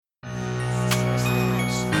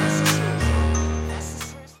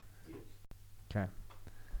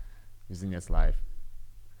Wir sind jetzt live.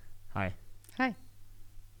 Hi. Hi.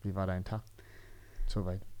 Wie war dein Tag?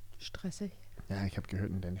 Soweit. Stressig. Ja, ich habe gehört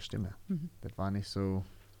in deiner Stimme. Mhm. Das war nicht so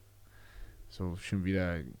schon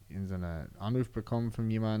wieder in so einer Anruf bekommen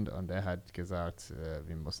von jemand und er hat gesagt,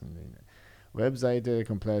 wir müssen die Webseite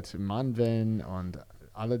komplett umwandeln und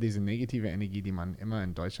alle diese negative Energie, die man immer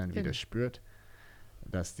in Deutschland wieder spürt,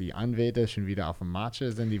 dass die Anwälte schon wieder auf dem Marsch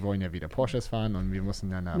sind, die wollen ja wieder Porsches fahren und wir müssen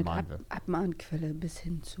dann Mit Abmahnquelle bis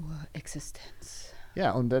hin zur Existenz.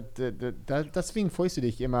 Ja, und deswegen freust du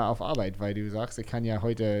dich immer auf Arbeit, weil du sagst, ich kann ja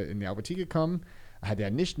heute in die Apotheke kommen, hat ja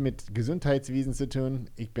nicht mit Gesundheitswesen zu tun.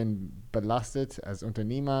 Ich bin belastet als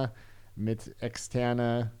Unternehmer mit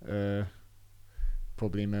externen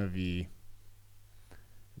Problemen wie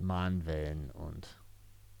Mahnwellen und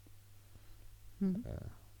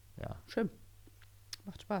ja. Schön.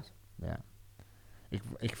 Macht Spaß. Ja.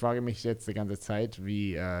 Ich frage mich jetzt die ganze Zeit,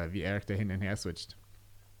 wie Eric da hin und her switcht.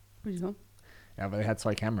 Wieso? Ja, weil er hat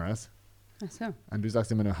 2 Kameras. Ach so. Und du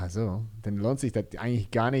sagst immer nur, ach so, dann lohnt sich das eigentlich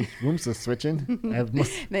gar nicht, rum zu switchen.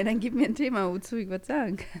 Nein, dann gib mir ein Thema, wozu ich was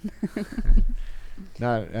sagen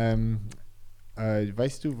kann.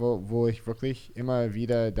 Weißt du, wo ich wirklich immer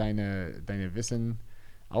wieder deine Wissen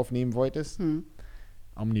aufnehmen wolltest?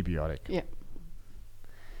 Omnibiotik. Ja.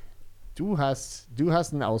 Du hast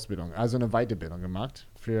eine Ausbildung, also eine Weiterbildung gemacht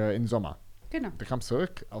für im Sommer. Genau. Du kamst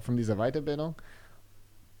zurück von dieser Weiterbildung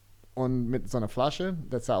und mit so einer Flasche,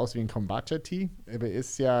 das sah aus wie ein Kombucha-Tee, aber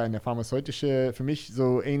ist ja eine pharmazeutische, für mich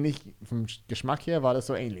so ähnlich, vom Geschmack her war das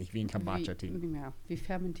so ähnlich wie ein Kombucha-Tee. Wie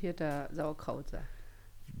fermentierter Sauerkrautsaft.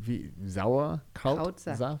 Wie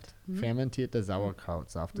Sauerkrautsaft? Fermentierter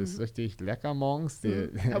Sauerkrautsaft. Das ist richtig lecker morgens.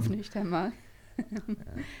 Auf nüchtern mal.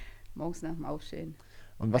 Morgens nach dem Aufstehen.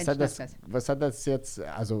 Und was hat das jetzt,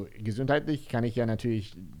 also gesundheitlich kann ich ja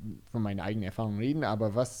natürlich von meinen eigenen Erfahrungen reden,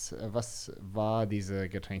 aber was war dieser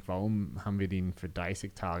Getränk? Warum haben wir den für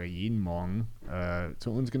 30 Tage jeden Morgen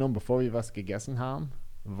zu uns genommen, bevor wir was gegessen haben?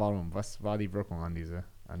 Warum? Was war die Wirkung an diese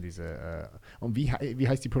und wie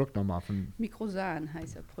heißt die Produkt nochmal? Microsan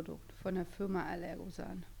heißt das Produkt von der Firma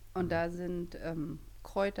Allergosan. Und da sind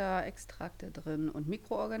Kräuterextrakte drin und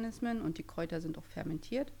Mikroorganismen und die Kräuter sind auch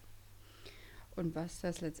fermentiert. Und was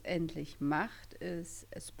das letztendlich macht, ist,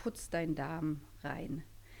 es putzt deinen Darm rein.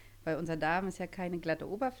 Weil unser Darm ist ja keine glatte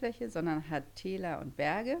Oberfläche, sondern hat Täler und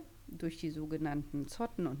Berge durch die sogenannten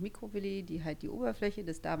Zotten und Mikrovilli, die halt die Oberfläche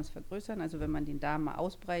des Darms vergrößern. Also wenn man den Darm mal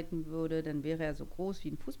ausbreiten würde, dann wäre er so groß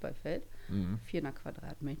wie ein Fußballfeld, 400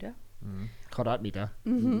 Quadratmeter. Quadratmeter?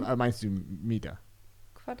 Meinst du Meter?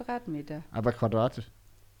 Quadratmeter. Aber Quadrat?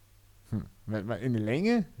 In der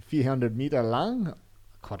Länge? 400 Meter lang?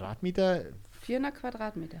 Quadratmeter? 400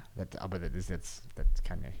 Quadratmeter. Aber das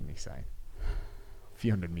kann ja nicht sein.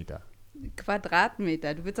 400 Meter.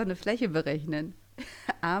 Quadratmeter. Du willst doch eine Fläche berechnen.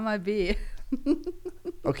 A mal B.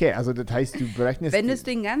 Okay, also das heißt, du berechnest... Wenn du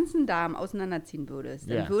den ganzen Darm auseinanderziehen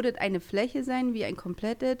würdest, dann würde eine Fläche sein wie ein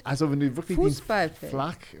komplettes also wenn du wirklich Fußballfeld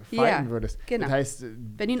flach falten würdest. Genau. Das heißt,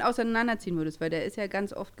 wenn du ihn auseinanderziehen würdest, weil der ist ja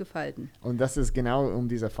ganz oft gefalten. Und das ist genau, um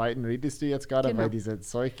diese Falten redest du jetzt gerade, Genau. weil dieses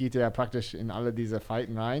Zeug geht ja praktisch in alle diese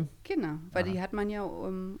Falten rein. Genau, weil die hat man ja,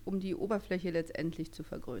 um die Oberfläche letztendlich zu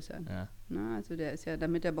vergrößern. Ja. Na, also der ist ja,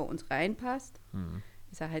 damit er bei uns reinpasst,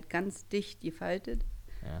 ist er halt ganz dicht gefaltet.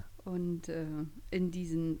 Ja. Und in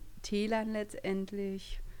diesen Tälern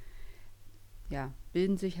letztendlich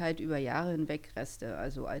bilden sich halt über Jahre hinweg Reste,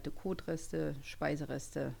 also alte Kotreste,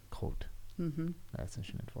 Speisereste. Kot. Das ist ein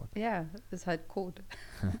schönes Wort. Ja, ist halt Kot.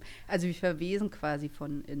 Also wir verwesen quasi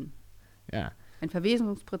von innen. Ja. Ein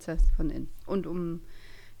Verwesungsprozess von innen. Und um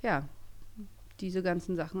diese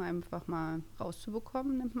ganzen Sachen einfach mal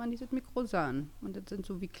rauszubekommen, nimmt man dieses Microsan. Und das sind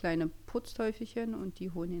so wie kleine Putzteufelchen und die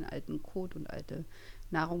holen den alten Kot und alte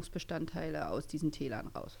Nahrungsbestandteile aus diesen Tälern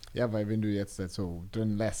raus. Ja, weil wenn du jetzt das so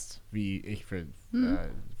drin lässt, wie ich für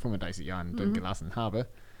 35 Jahren drin gelassen habe,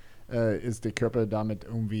 ist der Körper damit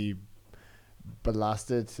irgendwie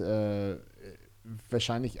belastet.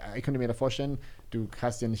 Wahrscheinlich, ich könnte mir da vorstellen, du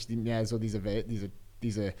hast ja nicht mehr so diese Welt,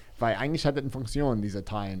 diese, weil eigentlich hat das eine Funktion, diese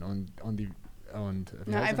Teilen und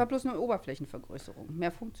einfach bloß eine Oberflächenvergrößerung.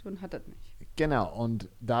 Mehr Funktion hat das nicht. Genau, und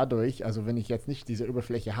dadurch, also wenn ich jetzt nicht diese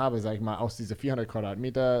Oberfläche habe, sage ich mal, aus dieser 400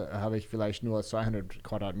 Quadratmeter habe ich vielleicht nur 200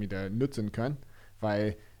 Quadratmeter nutzen können,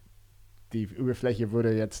 weil die Oberfläche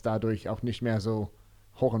würde jetzt dadurch auch nicht mehr so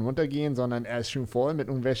hoch und runter gehen, sondern er ist schon voll mit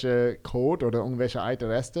irgendwelche Kot oder irgendwelche alte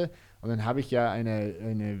Reste und dann habe ich ja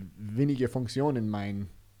eine wenige Funktion in meinen.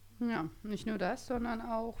 Ja, nicht nur das, sondern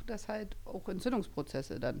auch, dass halt auch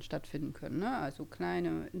Entzündungsprozesse dann stattfinden können. Ne? Also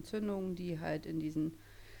kleine Entzündungen, die halt in diesen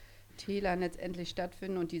Tälern letztendlich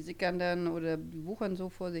stattfinden und die sickern dann oder die wuchern so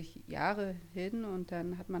vor sich Jahre hin und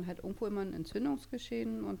dann hat man halt irgendwo immer ein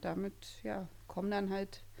Entzündungsgeschehen und damit kommen dann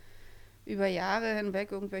halt über Jahre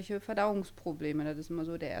hinweg irgendwelche Verdauungsprobleme. Das ist immer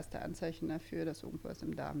so der erste Anzeichen dafür, dass irgendwas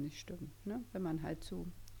im Darm nicht stimmt, ne? Wenn man halt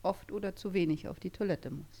zu oft oder zu wenig auf die Toilette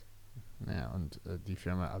muss. Ja, und die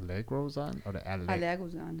Firma Allergosan oder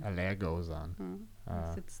Allergosan. Allergosan.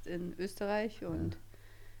 Das sitzt in Österreich und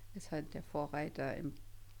ist halt der Vorreiter im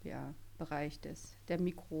Bereich der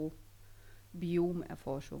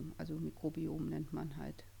Mikrobiomerforschung. Also Mikrobiom nennt man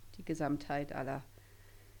halt die Gesamtheit aller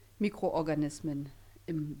Mikroorganismen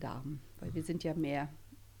im Darm, weil wir sind ja mehr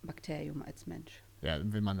Bakterium als Mensch. Ja,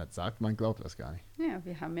 wenn man das sagt, man glaubt das gar nicht. Ja,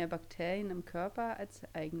 wir haben mehr Bakterien im Körper als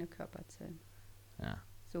eigene Körperzellen. Ja.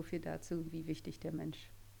 So viel dazu, wie wichtig der Mensch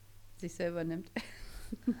sich selber nimmt.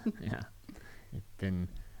 Ja, ich bin,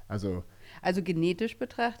 also genetisch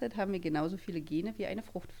betrachtet haben wir genauso viele Gene wie eine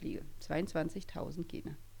Fruchtfliege. 22.000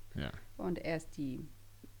 Gene. Ja. Und erst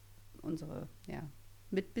unsere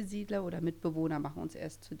Mitbesiedler oder Mitbewohner machen uns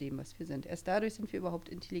erst zu dem, was wir sind. Erst dadurch sind wir überhaupt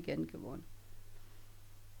intelligent geworden.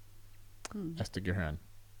 Erste Gehirn.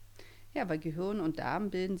 Ja, weil Gehirn und Darm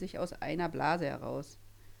bilden sich aus einer Blase heraus.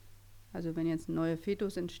 Also wenn jetzt ein neuer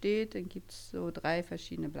Fetus entsteht, dann gibt es so 3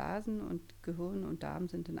 verschiedene Blasen und Gehirn und Darm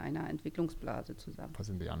sind in einer Entwicklungsblase zusammen. Was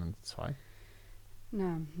sind die anderen 2?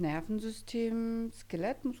 Nervensystem,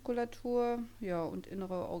 Skelett, Muskulatur, und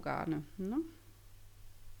innere Organe. Ne?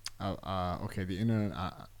 Okay, die inneren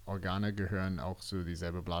Organe gehören auch zu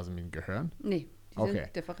dieselbe Blase mit dem Gehirn? Nee, die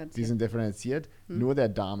sind differenziert. Die sind differenziert, nur der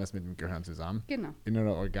Darm ist mit dem Gehirn zusammen. Genau.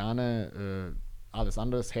 Innere Organe, alles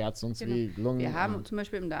anderes, Herz, sonst wie Lungen. Wir haben zum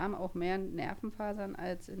Beispiel im Darm auch mehr Nervenfasern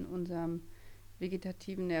als in unserem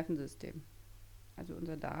vegetativen Nervensystem. Also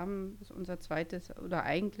unser Darm ist unser zweites oder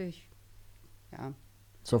eigentlich,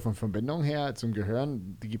 So von Verbindung her zum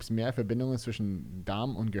Gehirn, gibt es mehr Verbindungen zwischen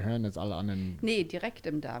Darm und Gehirn als alle anderen? Nee, direkt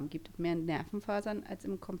im Darm gibt es mehr Nervenfasern als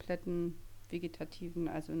im kompletten vegetativen,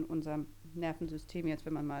 also in unserem Nervensystem jetzt,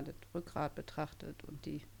 wenn man mal das Rückgrat betrachtet und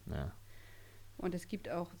die. Ja. Und es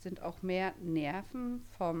sind auch mehr Nerven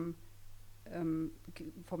vom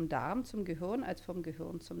Darm zum Gehirn als vom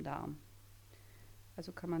Gehirn zum Darm.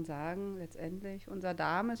 Also kann man sagen, letztendlich, unser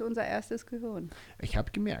Darm ist unser erstes Gehirn. Ich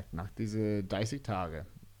habe gemerkt, nach diesen 30 Tagen,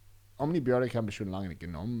 Omnibiotik haben wir schon lange nicht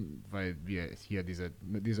genommen, weil wir hier diese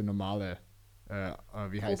normale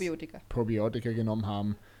Probiotika genommen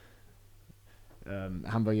haben.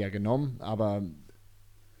 Haben wir ja genommen, aber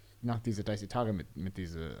nach diesen 30 Tagen mit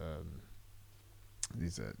dieser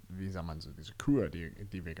wie sagt man so, diese Kur,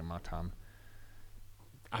 die wir gemacht haben,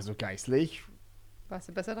 also geistlich, warst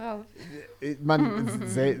du besser drauf?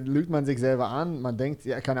 Lügt man sich selber an, man denkt,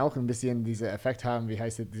 kann auch ein bisschen diesen Effekt haben, wie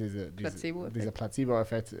heißt es, dieser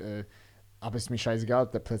Placebo-Effekt, aber es ist mir scheißegal,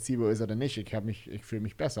 ob der Placebo ist oder nicht, ich fühle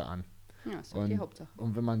mich besser an. Ja, ist doch die Hauptsache.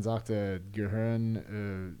 Und wenn man sagt,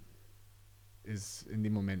 Gehirn ist in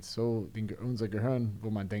dem Moment so, unser Gehirn, wo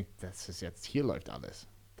man denkt, das ist jetzt, hier läuft alles.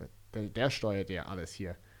 Der steuert ja alles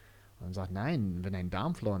hier. Und man sagt, nein, wenn ein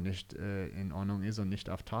Darmflora nicht in Ordnung ist und nicht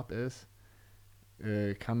auf Top ist,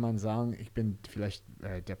 kann man sagen, ich bin vielleicht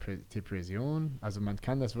Depression. Also man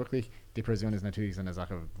kann das wirklich, Depression ist natürlich so eine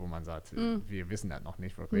Sache, wo man sagt, wir wissen das noch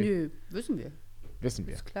nicht wirklich. Nö, wissen wir. Wissen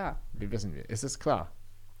wir. Ist klar. Ist es klar.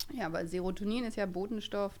 Ja, aber Serotonin ist ja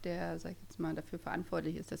Botenstoff, der, sag ich jetzt mal, dafür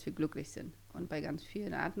verantwortlich ist, dass wir glücklich sind. Und bei ganz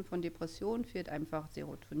vielen Arten von Depressionen fehlt einfach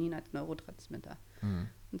Serotonin als Neurotransmitter.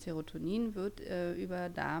 Und Serotonin wird über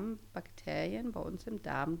Darmbakterien bei uns im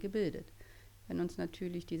Darm gebildet. Wenn uns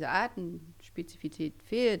natürlich diese Artenspezifität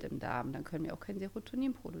fehlt im Darm, dann können wir auch kein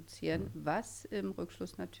Serotonin produzieren, was im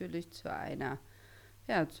Rückschluss natürlich zu einem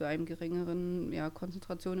geringeren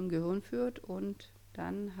Konzentration im Gehirn führt und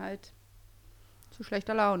dann halt zu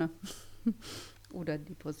schlechter Laune. Oder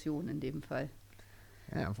Depression in dem Fall.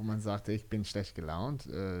 Ja, wo man sagte, ich bin schlecht gelaunt,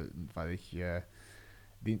 weil ich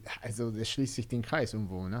das schließt sich den Kreis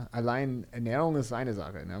irgendwo. Ne? Allein Ernährung ist eine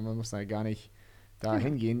Sache. Ne? Man muss da gar nicht da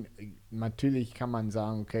hingehen. Natürlich kann man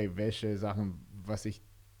sagen, okay, welche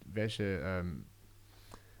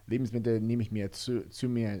Lebensmittel nehme ich mir zu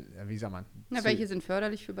mir, wie sagt man? Welche sind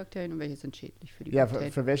förderlich für Bakterien und welche sind schädlich für die Bakterien?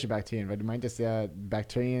 Ja, für welche Bakterien? Weil du meintest ja,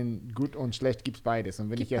 Bakterien, gut und schlecht gibt es beides.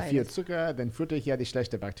 Und wenn ich viel Zucker, dann fütter ich ja die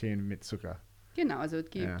schlechten Bakterien mit Zucker. Genau, also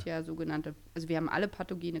es gibt ja sogenannte, also wir haben alle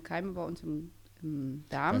pathogene Keime bei uns im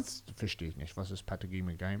Darm. Das verstehe ich nicht. Was ist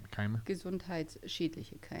pathogene Keime?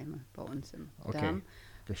 Gesundheitsschädliche Keime bei uns im Darm.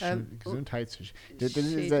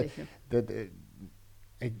 Gesundheitsschädliche.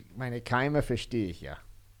 Meine Keime verstehe ich ja.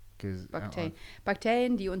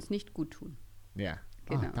 Bakterien, die uns nicht gut tun. Ja,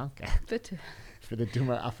 genau. Danke. Bitte. Für den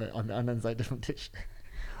dummen Affe an der anderen Seite vom Tisch.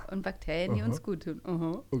 und Bakterien, die uns gut tun.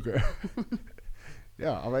 Aha. Okay.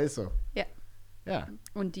 Ja, aber ist so. Ja. Ja.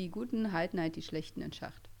 Und die Guten halten halt die Schlechten in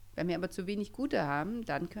Schacht. Wenn wir aber zu wenig Gute haben,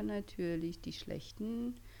 dann können natürlich die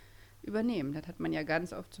Schlechten übernehmen. Das hat man ja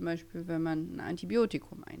ganz oft zum Beispiel, wenn man ein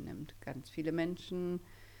Antibiotikum einnimmt. Ganz viele Menschen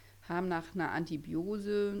haben nach einer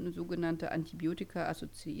Antibiose eine sogenannte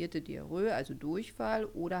antibiotika-assoziierte Diarrhoe, also Durchfall,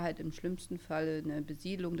 oder halt im schlimmsten Fall eine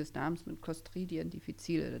Besiedlung des Darms mit Clostridium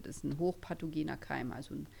difficile. Das ist ein hochpathogener Keim,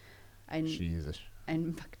 also Jesus.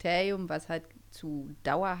 ein Bakterium, was halt zu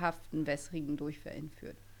dauerhaften wässrigen Durchfällen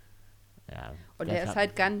führt. Ja, und der ist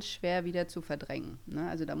halt ganz schwer wieder zu verdrängen. Ne?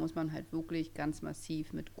 Also da muss man halt wirklich ganz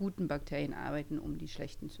massiv mit guten Bakterien arbeiten, um die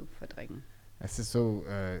schlechten zu verdrängen. Es ist so,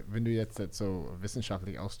 wenn du jetzt das so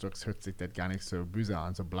wissenschaftlich ausdrückst, hört sich das gar nicht so böse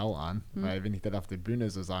an, so blau an. Weil wenn ich das auf der Bühne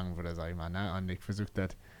so sagen würde, sag ich mal, ne, und ich versuche das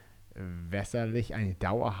eine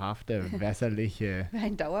dauerhafte, wässerliche...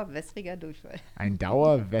 Ein dauerwässriger Durchfall. Ein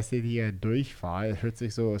dauerwässriger Durchfall hört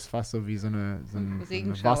sich so, ist fast so wie so ein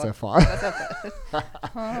Wasserfall.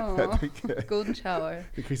 Oh, Golden Shower.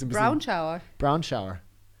 Brown Shower. Brown Shower.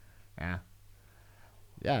 Ja.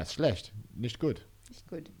 Ja, ist schlecht. Nicht gut.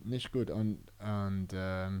 Nicht gut.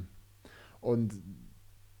 Und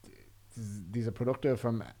diese Produkte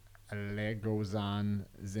vom Allergosan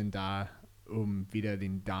sind da, um wieder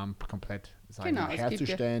den Darm komplett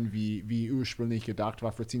herzustellen, wie ursprünglich gedacht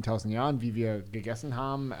war vor 10.000 Jahren, wie wir gegessen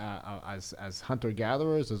haben als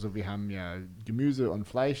Hunter-Gatherers. Also wir haben ja Gemüse und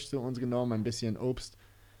Fleisch zu uns genommen, ein bisschen Obst.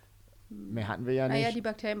 Mehr hatten wir ja nicht. Naja, die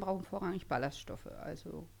Bakterien brauchen vorrangig Ballaststoffe.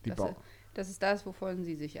 Also das ist das, wovon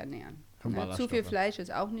sie sich ernähren. Zu viel Fleisch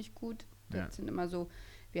ist auch nicht gut. Das sind immer so,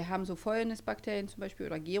 wir haben so Fäulnisbakterien zum Beispiel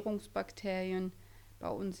oder Gärungsbakterien bei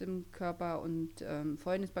uns im Körper, und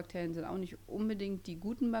Fäulnisbakterien sind auch nicht unbedingt die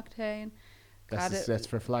guten Bakterien. Das ist jetzt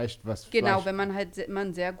für Fleisch, was Genau, Fleisch. wenn man halt immer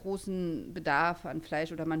einen sehr großen Bedarf an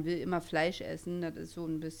Fleisch oder man will immer Fleisch essen, das ist so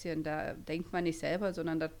ein bisschen, da denkt man nicht selber,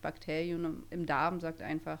 sondern das Bakterium im Darm sagt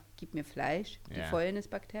einfach, gib mir Fleisch, die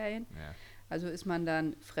Fäulnisbakterien. Ja. Also ist man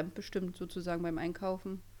dann fremdbestimmt sozusagen beim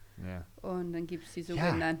Einkaufen. Ja. Und dann gibt es die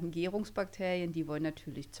sogenannten Gärungsbakterien, die wollen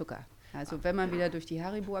natürlich Zucker. Also wenn man wieder durch die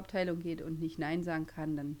Haribo-Abteilung geht und nicht Nein sagen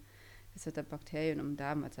kann, dann ist das Bakterien im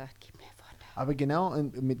Darm, das sagt, gib mir Futter. Aber genau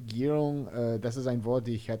mit Gärung, das ist ein Wort,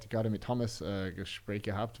 ich hatte gerade mit Thomas Gespräch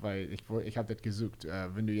gehabt, weil ich habe das gesucht.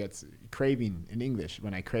 Wenn du jetzt craving in English,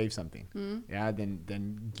 when I crave something, ja,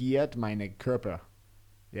 dann giert mein Körper.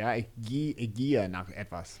 Ja, ich gier nach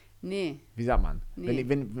etwas. Nee. Wie sagt man? Nee.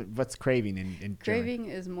 What's craving in Craving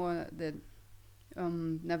is more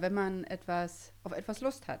wenn man auf etwas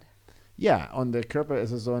Lust hat. Ja, und der Körper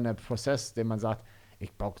ist so ein Prozess, den man sagt,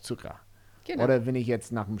 ich brauche Zucker. Genau. Oder wenn ich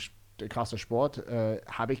jetzt nach einem krassen Sport,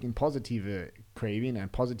 habe ich eine positive Craving, eine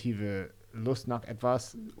positive Lust nach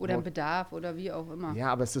etwas. Oder einen Bedarf oder wie auch immer.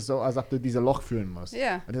 Ja, aber es ist so, als ob du dieses Loch fühlen musst.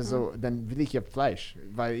 Ja. Das ist so, dann will ich ja Fleisch,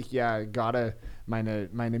 weil ich ja gerade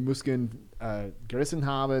meine Muskeln gerissen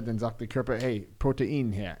habe, dann sagt der Körper, hey,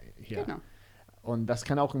 Protein her. Genau. Und das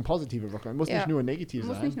kann auch ein positiver Wirkung. Muss nicht nur negativ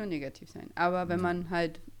sein. Muss nicht nur negativ sein. Aber wenn man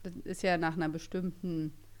halt, das ist ja nach einer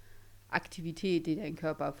bestimmten Aktivität, die dein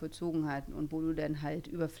Körper vollzogen hat und wo du dann halt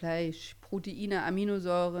über Fleisch Proteine,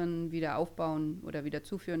 Aminosäuren wieder aufbauen oder wieder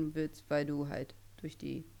zuführen willst, weil du halt durch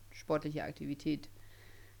die sportliche Aktivität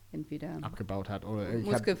entweder abgebaut hat oder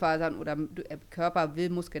Muskelfasern oder der Körper will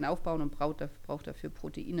Muskeln aufbauen und braucht dafür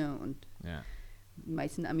Proteine und die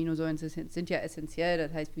meisten Aminosäuren sind ja essentiell,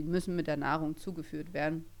 das heißt, die müssen mit der Nahrung zugeführt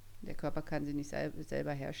werden. Der Körper kann sie nicht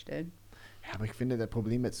selber herstellen. Ja, aber ich finde, das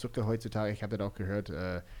Problem mit Zucker heutzutage, ich habe das auch gehört,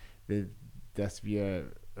 dass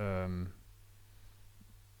wir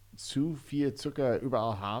zu viel Zucker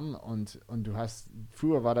überall haben und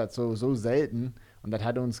früher war das so selten und das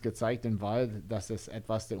hat uns gezeigt im Wald, dass es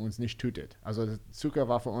etwas, das uns nicht tötet. Also Zucker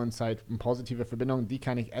war für uns halt eine positive Verbindung, die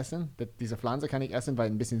kann ich essen, diese Pflanze kann ich essen,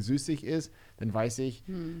 weil ein bisschen süßig ist, dann weiß ich.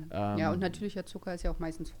 Ja, und natürlicher Zucker ist ja auch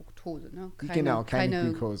meistens Fructose, ne? Keine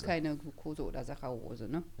Glucose. Keine Glucose oder Saccharose,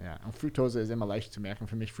 ne? Ja, und Fructose ist immer leicht zu merken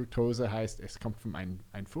für mich. Fructose heißt, es kommt von einer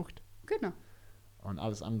Frucht. Genau. Und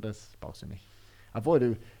alles andere brauchst du nicht. Obwohl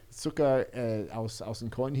du Zucker aus den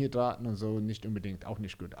Kohlenhydraten und so auch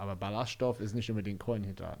nicht gut. Aber Ballaststoff ist nicht unbedingt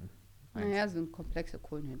Kohlenhydraten. Naja, sind komplexe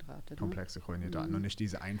Kohlenhydrate. Komplexe Kohlenhydrate und nicht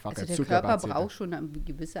diese einfache Zucker. Der Körper braucht schon eine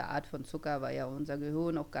gewisse Art von Zucker, weil ja unser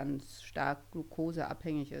Gehirn auch ganz stark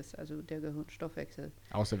glukoseabhängig ist, also der Gehirnstoffwechsel.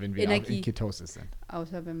 Außer wenn wir auch in Ketose sind.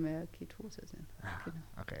 Außer wenn wir Ketose sind, genau.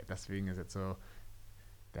 Okay, deswegen ist es so,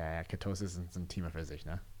 der Ketose ist ein Thema für sich,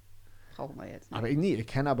 ne? Brauchen wir jetzt nicht. Aber ich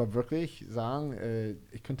kann aber wirklich sagen,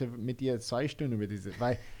 ich könnte mit dir 2 Stunden über diese,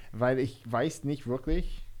 weil ich weiß nicht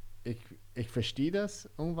wirklich, ich verstehe das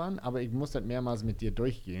irgendwann, aber ich muss das mehrmals mit dir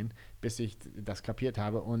durchgehen, bis ich das kapiert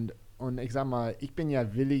habe. Und ich sag mal, ich bin ja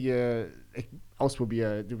ich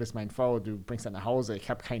ausprobiere, du bist meine Frau, du bringst das nach Hause, ich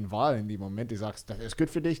habe keine Wahl in dem Moment. Du sagst, das ist gut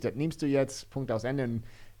für dich, das nimmst du jetzt, Punkt aus Ende. Und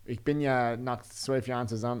ich bin ja nach 12 Jahren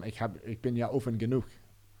zusammen, ich bin ja offen genug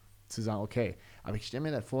zu sagen, okay. Aber ich stelle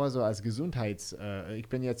mir das vor, so als ich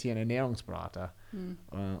bin jetzt hier ein Ernährungsberater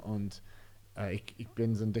und ich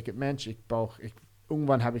bin so ein dicker Mensch,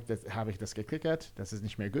 irgendwann habe ich das geklickert, das ist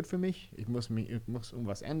nicht mehr gut für mich, ich muss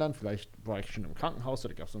irgendwas ändern, vielleicht war ich schon im Krankenhaus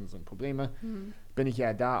oder gab es so Probleme, bin ich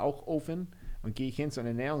ja da auch offen und gehe ich hin zu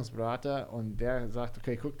einem Ernährungsberater und der sagt,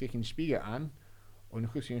 okay, guck dich in den Spiegel an und du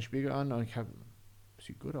guckst dich in den Spiegel an und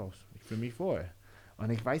sieht gut aus, ich fühle mich wohl. Und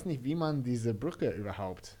ich weiß nicht, wie man diese Brücke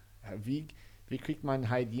überhaupt, wie kriegt man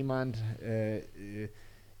halt jemand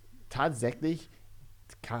tatsächlich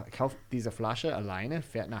kauft diese Flasche alleine,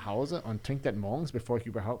 fährt nach Hause und trinkt das morgens, bevor ich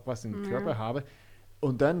überhaupt was im Körper habe.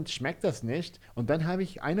 Und dann schmeckt das nicht. Und dann habe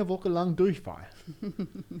ich eine Woche lang Durchfall.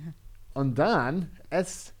 Und dann,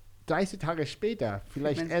 30 Tage später,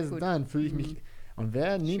 vielleicht erst dann, fühle ich mich. Und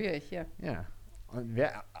wer nimmt. Schwierig, ja. Ja. Und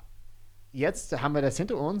jetzt haben wir das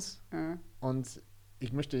hinter uns. Und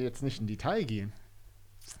ich möchte jetzt nicht in Detail gehen.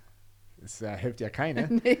 Es hilft ja keiner.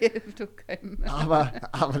 Nee, hilft doch keinem.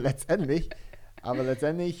 Aber letztendlich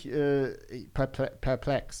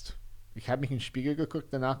perplext. Ich habe mich in den Spiegel geguckt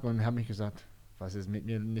danach und habe mich gesagt, was ist mit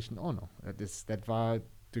mir nicht in Ordnung?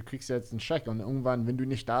 Du kriegst jetzt einen Schreck und irgendwann, wenn du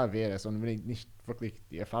nicht da wärst und wenn ich nicht wirklich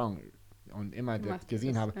die Erfahrung und immer das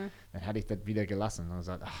gesehen habe, dann hatte ich das wieder gelassen und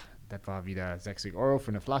gesagt, das war wieder 60 Euro für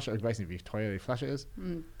eine Flasche. Ich weiß nicht, wie teuer die Flasche ist.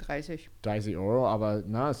 30. 30 Euro, aber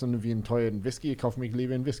ist so wie einen teuren Whisky. Ich kaufe mir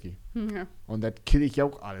lieber einen Whisky. Ja. Und das kill ich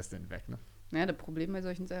auch alles dann weg, ne? Ja, das Problem bei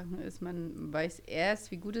solchen Sachen ist, man weiß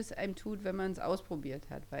erst, wie gut es einem tut, wenn man es ausprobiert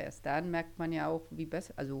hat. Weil erst dann merkt man ja auch,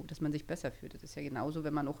 dass man sich besser fühlt. Das ist ja genauso,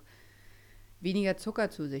 wenn man auch weniger Zucker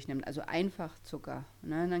zu sich nimmt, also einfach Zucker.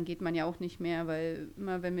 Ne? Dann geht man ja auch nicht mehr, weil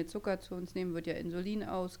immer, wenn wir Zucker zu uns nehmen, wird ja Insulin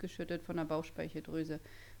ausgeschüttet von der Bauchspeicheldrüse.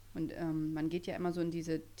 Und man geht ja immer so in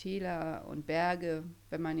diese Täler und Berge,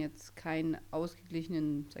 wenn man jetzt keinen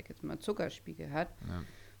ausgeglichenen, sag ich jetzt mal, Zuckerspiegel hat. Ja.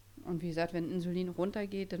 Und wie gesagt, wenn Insulin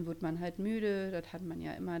runtergeht, dann wird man halt müde. Das hat man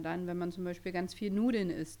ja immer dann, wenn man zum Beispiel ganz viel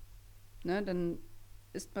Nudeln isst. Ne? Dann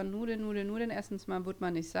isst man Nudeln. Erstens mal wird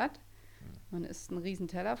man nicht satt. Man isst einen riesen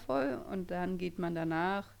Teller voll und dann geht man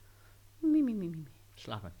danach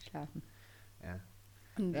Schlafen. Ja.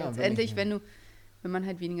 Und letztendlich, wenn man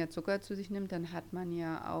halt weniger Zucker zu sich nimmt, dann hat man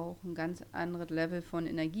ja auch ein ganz anderes Level von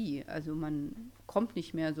Energie. Also man kommt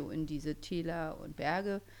nicht mehr so in diese Täler und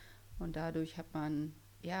Berge und dadurch hat man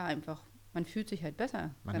man fühlt sich halt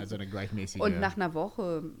besser. Man hat so eine gleichmäßige... Und nach einer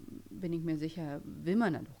Woche, bin ich mir sicher, will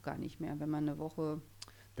man dann doch gar nicht mehr, wenn man eine Woche...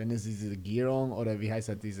 Dann ist diese Gärung oder wie heißt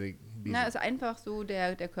das, diese... Na, ist einfach so,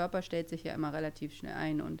 der Körper stellt sich ja immer relativ schnell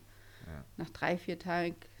ein und nach 3-4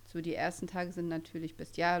 Tagen, so die ersten Tage sind natürlich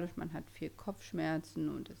bestialisch, man hat viel Kopfschmerzen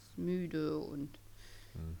und ist müde und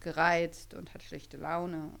gereizt und hat schlechte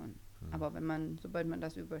Laune. Aber sobald man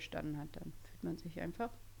das überstanden hat, dann fühlt man sich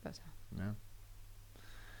einfach besser. Ja.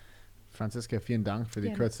 Franziska, vielen Dank für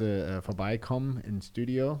die kurze Vorbeikommen ins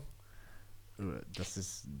Studio. Das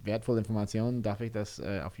ist wertvolle Information. Darf ich das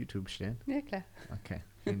auf YouTube stellen? Ja, klar. Okay,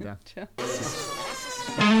 vielen Dank. Ciao.